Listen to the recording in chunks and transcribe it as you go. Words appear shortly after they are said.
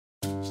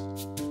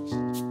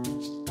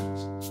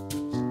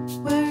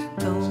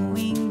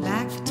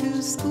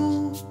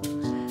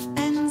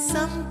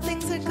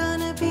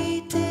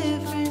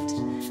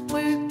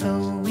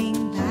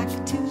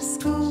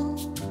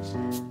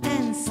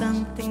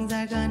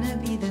gonna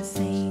be the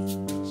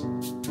same.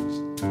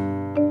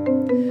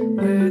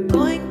 We're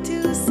going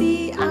to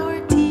see our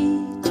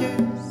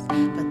teachers,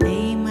 but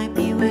they might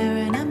be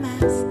wearing a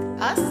mask.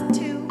 Us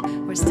too.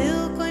 We're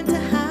still going to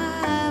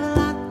have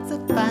lots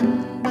of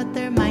fun, but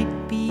there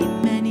might be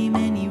many,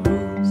 many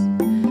rules,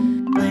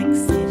 like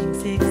sitting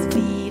 6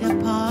 feet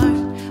apart,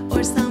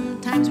 or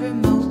sometimes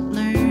remote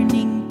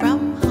learning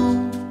from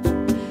home.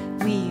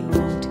 We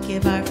won't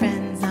give our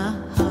friends a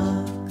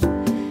hug,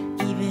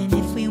 even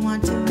if we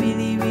want to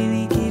really,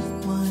 really give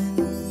one.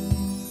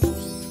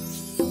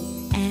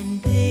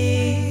 And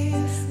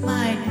this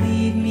might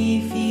leave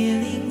me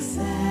feeling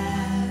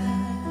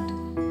sad,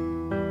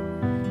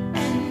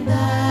 and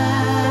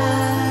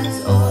that's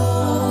okay.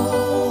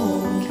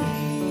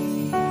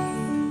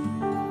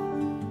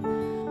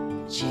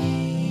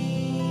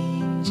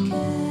 Change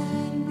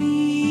can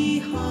be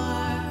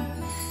hard,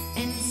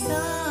 and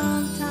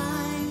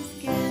sometimes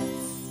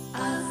gets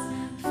us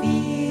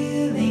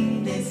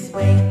feeling this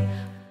way,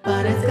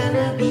 but it's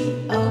gonna be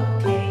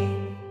okay.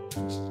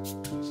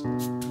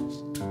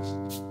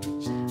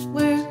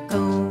 We're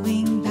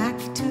going back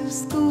to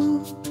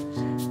school,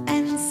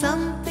 and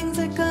some things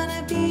are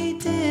gonna be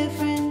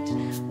different.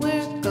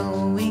 We're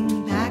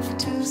going back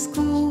to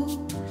school,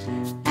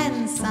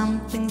 and some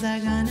things are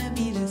gonna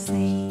be the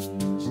same.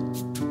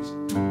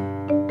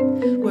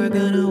 We're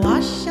gonna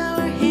wash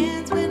our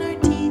hands when our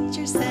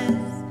teacher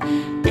says,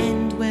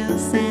 and we'll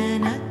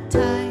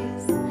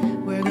sanitize.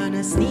 We're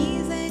gonna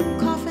sneeze and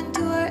cough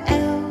into our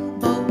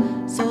elbow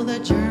so the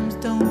germs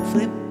don't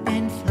flip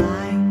and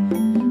fly.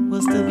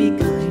 We'll still be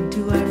kind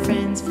to our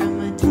friends from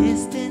a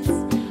distance.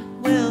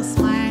 We'll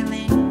smile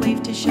and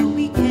wave to show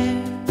we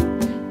care.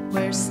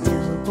 We're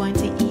still going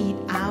to eat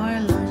our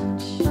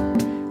lunch,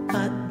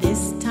 but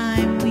this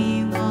time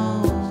we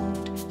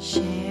won't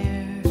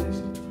share.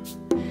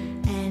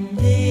 And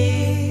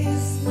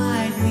this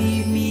might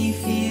leave me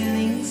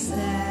feeling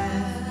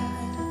sad,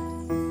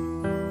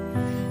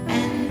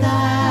 and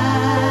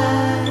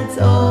that's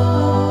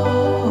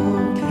okay.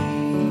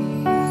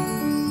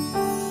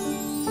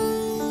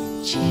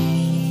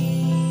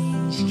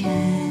 Change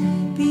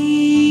can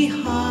be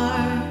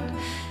hard,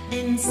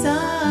 and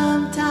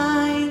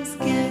sometimes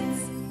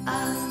gets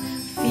us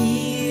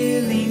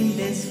feeling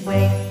this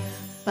way,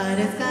 but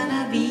it's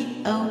gonna be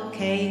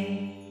okay.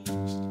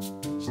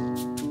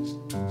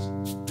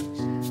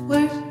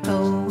 We're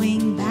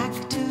going back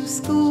to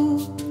school,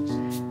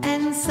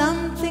 and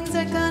some things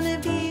are gonna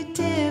be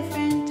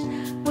different.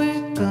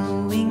 We're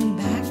going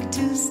back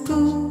to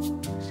school,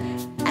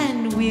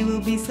 and we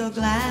will be so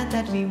glad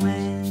that we went.